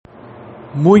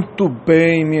Muito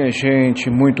bem, minha gente,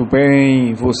 muito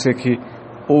bem. Você que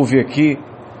ouve aqui,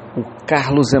 o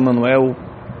Carlos Emanuel,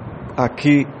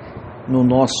 aqui no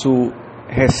nosso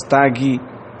hashtag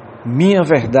Minha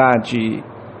Verdade.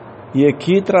 E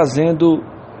aqui trazendo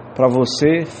para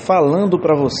você, falando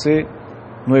para você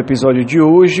no episódio de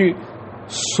hoje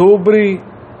sobre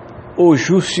o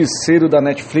Justiceiro da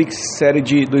Netflix, série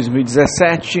de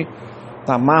 2017,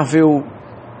 da Marvel,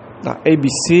 da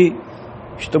ABC.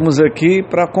 Estamos aqui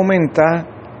para comentar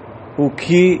o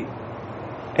que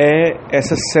é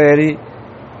essa série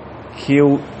que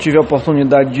eu tive a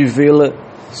oportunidade de vê-la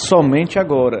somente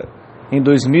agora, em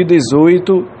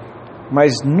 2018,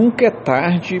 mas nunca é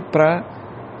tarde para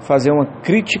fazer uma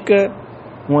crítica,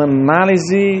 uma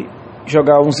análise,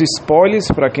 jogar uns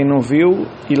spoilers para quem não viu,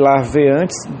 ir lá ver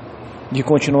antes de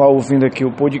continuar ouvindo aqui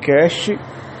o podcast,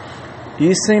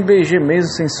 e sem BG mesmo,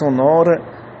 sem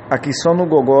sonora, aqui só no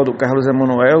gogó do Carlos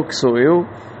Emanuel, que sou eu.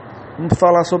 Vamos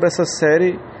falar sobre essa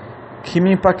série que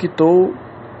me impactou.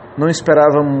 Não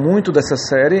esperava muito dessa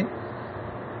série,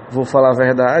 vou falar a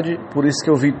verdade, por isso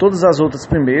que eu vi todas as outras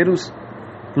primeiros.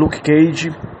 Luke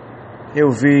Cage, eu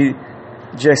vi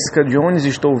Jessica Jones,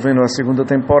 estou vendo a segunda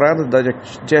temporada da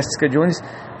Jessica Jones,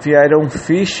 vi Iron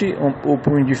Fist, o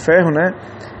Punho de Ferro, né?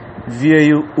 Vi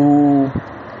aí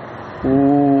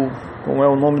como é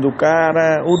o nome do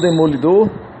cara? O Demolidor,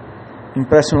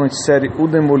 impressionante série O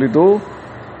Demolidor.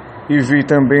 E vi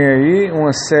também aí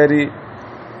uma série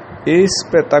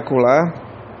espetacular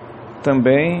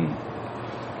também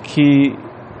que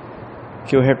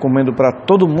eu recomendo para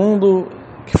todo mundo,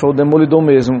 que foi o Demolidor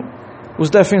mesmo. Os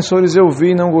Defensores eu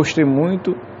vi e não gostei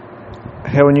muito,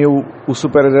 reuniu os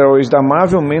super-heróis da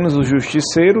Marvel menos o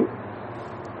Justiceiro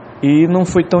e não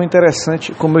foi tão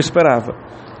interessante como eu esperava.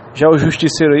 Já o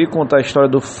Justiceiro aí conta a história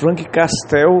do Frank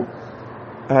Castle,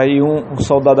 aí um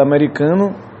soldado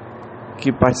americano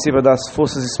que participa das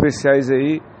forças especiais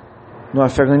aí no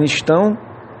Afeganistão,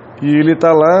 e ele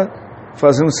está lá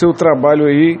fazendo seu trabalho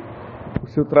aí,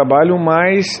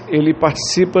 mas ele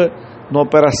participa de uma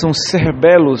operação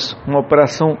Cerberus, uma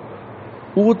operação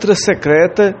ultra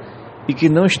secreta e que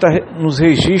não está nos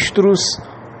registros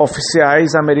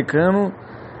oficiais americanos,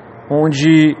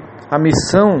 onde a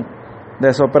missão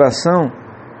dessa operação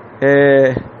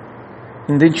é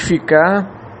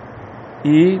identificar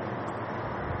e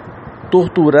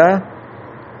torturar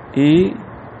e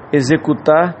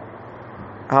executar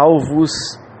alvos,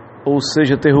 ou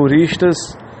seja, terroristas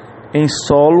em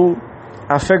solo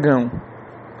afegão.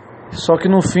 Só que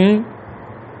no fim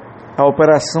a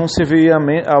operação servia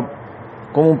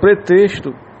como um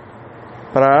pretexto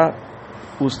para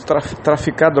os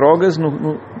traficar drogas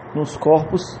nos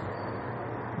corpos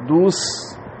dos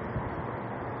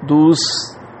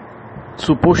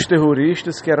supostos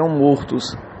terroristas que eram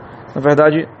mortos. Na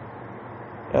verdade,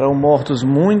 eram mortos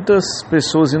muitas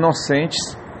pessoas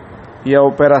inocentes, e a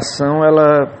operação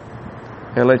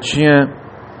ela tinha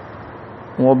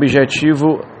um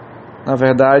objetivo, na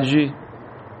verdade,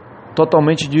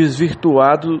 totalmente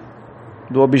desvirtuado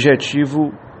do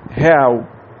objetivo real.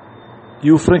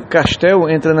 E o Frank Castle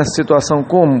entra nessa situação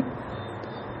como?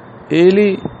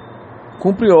 Ele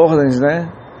cumpre ordens,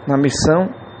 né, na missão,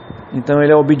 então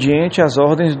ele é obediente às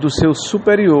ordens do seu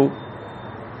superior.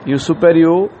 E o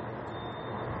superior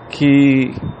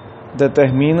que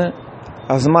determina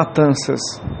as matanças.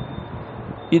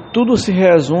 E tudo se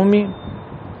resume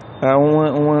a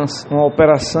uma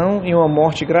operação e uma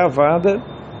morte gravada,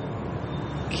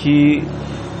 que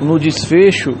no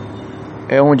desfecho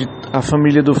é onde a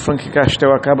família do Frank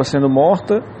Castle acaba sendo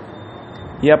morta,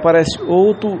 e aparece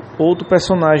outro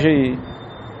personagem aí,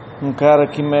 um cara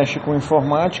que mexe com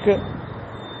informática,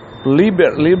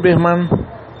 Lieberman,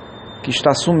 que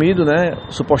está sumido, né,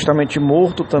 supostamente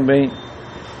morto também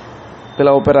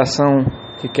pela operação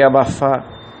que quer abafar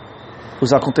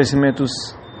os acontecimentos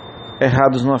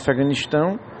errados no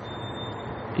Afeganistão.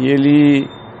 E ele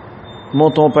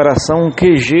montou uma operação, um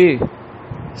QG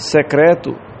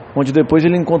secreto, onde depois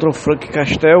ele encontra o Frank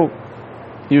Castle,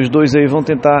 e os dois aí vão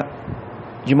tentar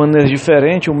de maneira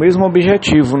diferente o mesmo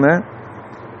objetivo, né?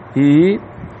 E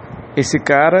esse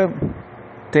cara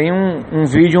tem um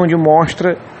vídeo onde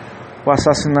mostra o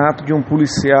assassinato de um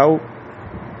policial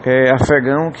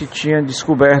afegão que tinha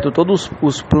descoberto todos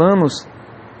os planos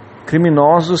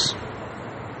criminosos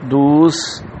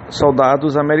dos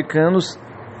soldados americanos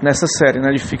nessa série,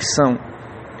 né, de ficção.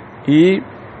 E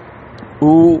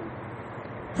o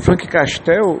Frank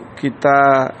Castle, que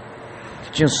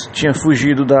tinha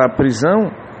fugido da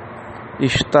prisão,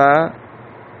 está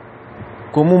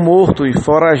como morto e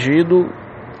foragido.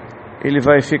 Ele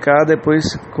vai ficar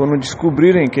depois, quando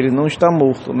descobrirem que ele não está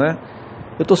morto, né?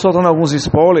 Eu estou soltando alguns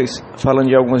spoilers, falando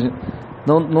de algumas...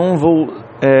 Não vou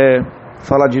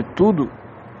falar de tudo.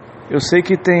 Eu sei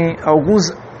que tem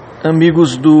alguns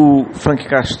amigos do Frank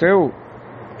Castle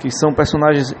que são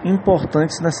personagens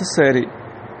importantes nessa série.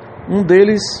 Um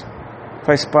deles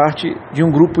faz parte de um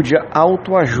grupo de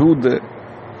autoajuda.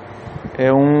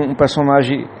 É um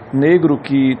personagem negro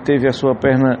que teve a sua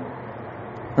perna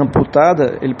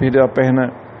amputada. Ele perdeu a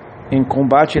perna em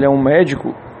combate. Ele é um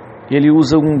médico e ele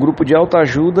usa um grupo de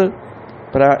autoajuda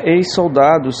para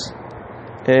ex-soldados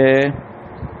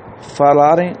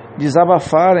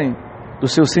desabafarem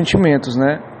dos seus sentimentos,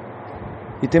 né?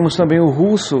 E temos também o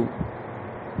Russo,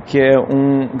 que é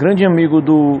um grande amigo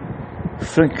do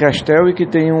Frank Castle e que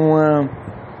tem um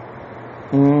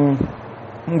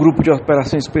grupo de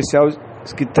operações especiais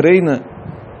que treina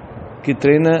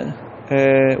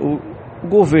o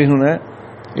governo, né?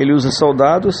 Ele usa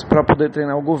soldados para poder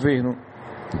treinar o governo.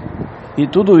 E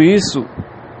tudo isso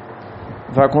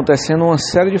vai acontecendo uma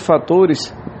série de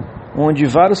fatores onde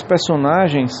vários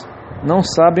personagens não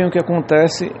sabem o que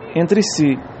acontece entre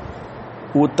si.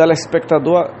 O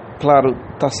telespectador, claro,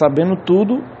 está sabendo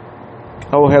tudo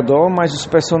ao redor, mas os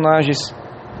personagens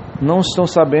não estão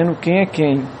sabendo quem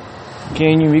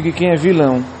é inimigo e quem é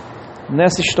vilão.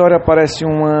 Nessa história aparece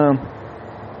uma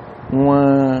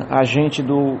agente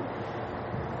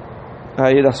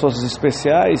das forças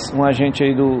especiais, um agente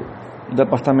aí do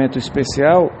departamento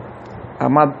especial, a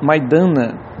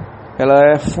Maidana.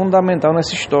 Ela é fundamental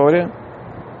nessa história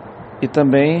e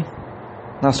também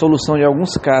na solução de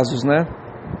alguns casos, né?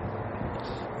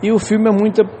 E o filme é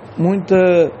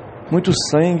muito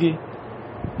sangue,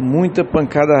 muita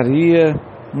pancadaria,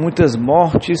 muitas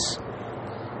mortes,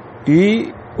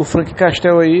 e o Frank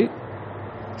Castle aí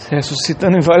se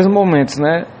ressuscitando em vários momentos,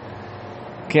 né?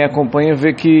 Quem acompanha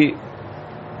vê que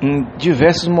em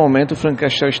diversos momentos o Frank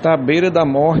Castle está à beira da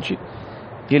morte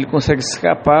e ele consegue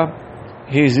escapar,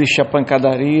 resiste à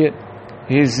pancadaria,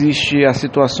 resiste a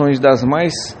situações das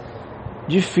mais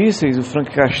difíceis. O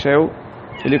Frank Castle,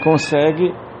 ele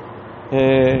consegue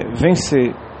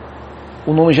vencer.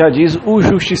 O nome já diz, o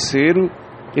Justiceiro.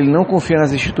 Ele não confia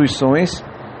nas instituições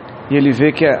e ele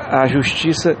vê que a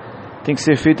justiça tem que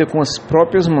ser feita com as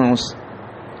próprias mãos.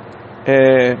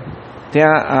 Tem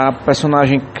a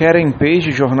personagem Karen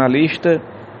Page, jornalista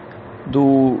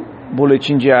do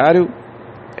Boletim Diário,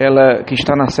 ela que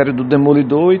está na série do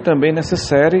Demolidor e também nessa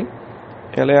série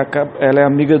ela é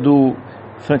amiga do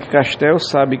Frank Castle,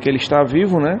 sabe que ele está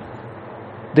vivo, né?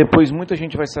 Depois muita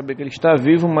gente vai saber que ele está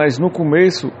vivo, mas no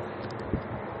começo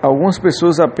algumas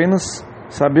pessoas apenas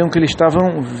sabiam que ele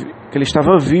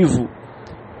estava vivo.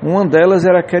 Uma delas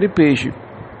era a Karen Page,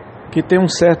 que tem um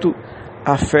certo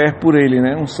affair por ele,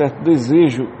 né? Um certo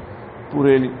desejo por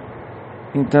ele.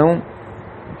 Então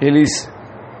eles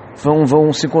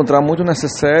vão se encontrar muito nessa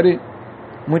série,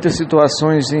 muitas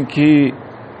situações em que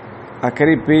a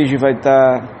Karen Page vai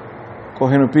estar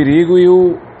correndo perigo e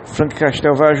o Frank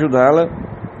Castle vai ajudá-la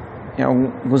em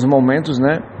alguns momentos,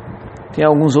 né? Tem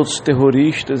alguns outros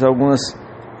terroristas,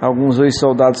 alguns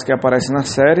ex-soldados que aparecem na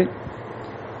série,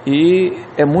 e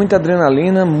é muita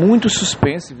adrenalina, muito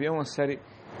suspense. É uma série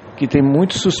que tem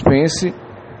muito suspense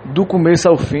do começo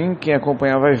ao fim. Quem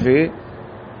acompanhar vai ver.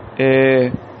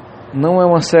 Não é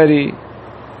uma série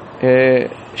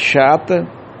chata,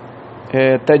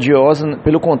 tediosa,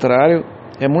 pelo contrário,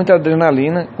 é muita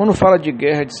adrenalina. Quando fala de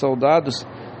guerra de soldados,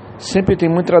 sempre tem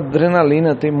muita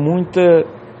adrenalina, tem muita,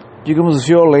 digamos,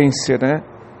 violência, né?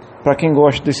 Para quem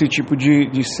gosta desse tipo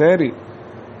de série,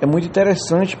 é muito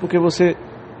interessante, porque você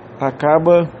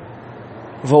acaba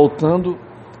voltando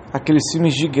àqueles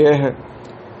filmes de guerra,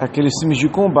 aqueles filmes de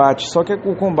combate, só que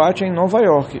o combate é em Nova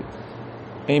York,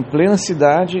 em plena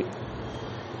cidade,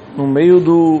 no meio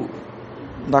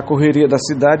da correria da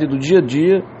cidade, do dia a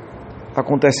dia,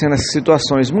 acontecendo essas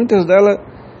situações, muitas delas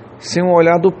sem um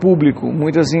olhar do público,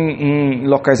 muitas em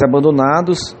locais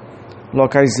abandonados,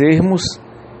 locais ermos,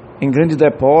 em grandes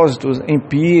depósitos, em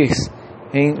piers,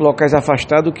 em locais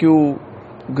afastados que o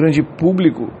grande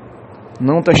público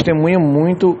não testemunha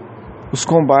muito os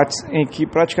combates, em que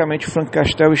praticamente o Frank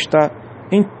Castle está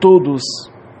em todos.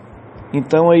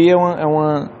 Então aí é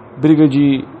uma briga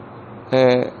de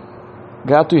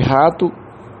gato e rato.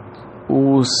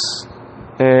 Os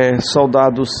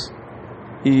soldados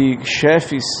e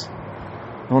chefes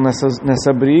vão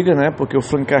nessa briga, né? Porque o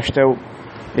Frank Castle,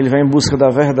 ele vai em busca da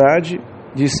verdade,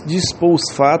 de dispor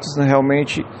os fatos, né?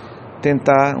 Realmente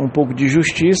tentar um pouco de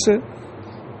justiça,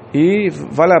 e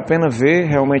vale a pena ver.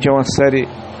 Realmente é uma série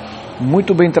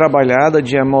muito bem trabalhada,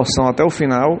 de emoção até o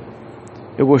final.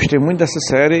 Eu gostei muito dessa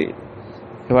série.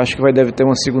 Eu acho que deve ter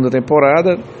uma segunda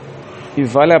temporada, e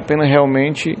vale a pena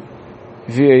realmente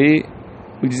ver aí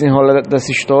o desenrolar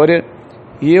dessa história.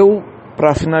 E eu,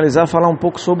 para finalizar, falar um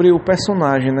pouco sobre o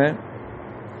personagem, né?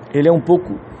 Ele é um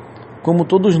pouco como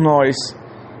todos nós,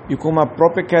 e como a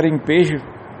própria Karen Page,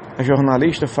 a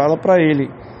jornalista, fala para ele.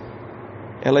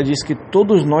 Ela diz que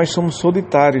todos nós somos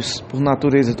solitários por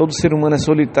natureza, todo ser humano é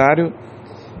solitário,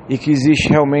 e que existe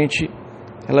realmente,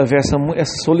 ela vê essa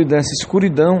solidão, essa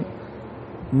escuridão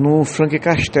no Frank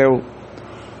Castle.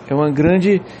 É uma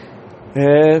grande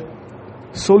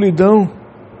solidão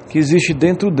que existe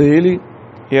dentro dele,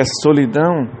 e essa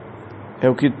solidão é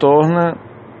o que torna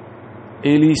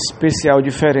ele especial,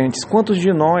 diferente. Quantos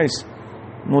de nós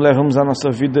não levamos a nossa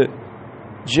vida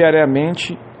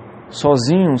diariamente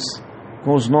sozinhos,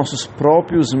 com os nossos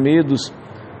próprios medos,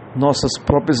 nossas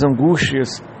próprias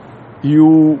angústias? E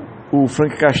o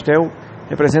Frank Castle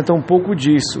representa um pouco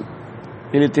disso.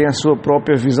 Ele tem a sua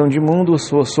própria visão de mundo, a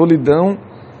sua solidão.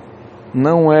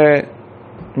 Não é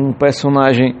um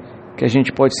personagem que a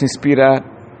gente pode se inspirar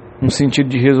no sentido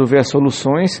de resolver as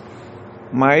soluções,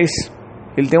 mas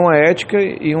ele tem uma ética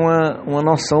e uma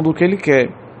noção do que ele quer.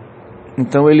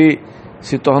 Então ele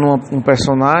se torna um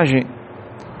personagem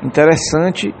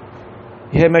interessante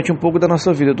e remete um pouco da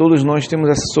nossa vida. Todos nós temos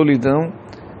essa solidão.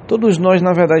 Todos nós,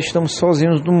 na verdade, estamos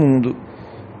sozinhos no mundo.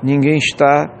 Ninguém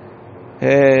está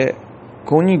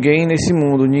com ninguém nesse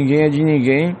mundo. Ninguém é de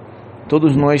ninguém.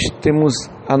 Todos nós temos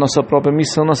a nossa própria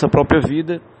missão, nossa própria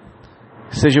vida.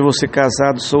 Seja você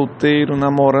casado, solteiro,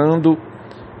 namorando,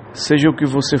 seja o que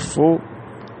você for,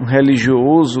 um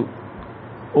religioso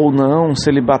ou não, um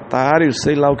celibatário,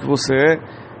 sei lá o que você é,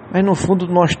 mas no fundo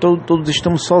nós todos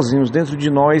estamos sozinhos. Dentro de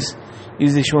nós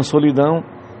existe uma solidão,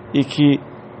 e que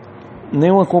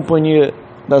nenhuma companhia,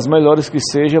 das melhores que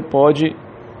seja, pode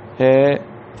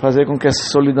fazer com que essa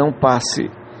solidão passe.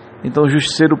 Então o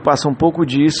Justiceiro passa um pouco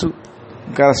disso,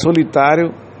 um cara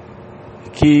solitário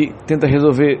que tenta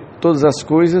resolver todas as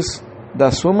coisas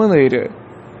da sua maneira.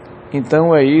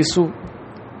 Então é isso.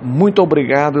 Muito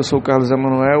obrigado, eu sou o Carlos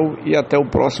Emanuel, e até o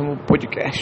próximo podcast.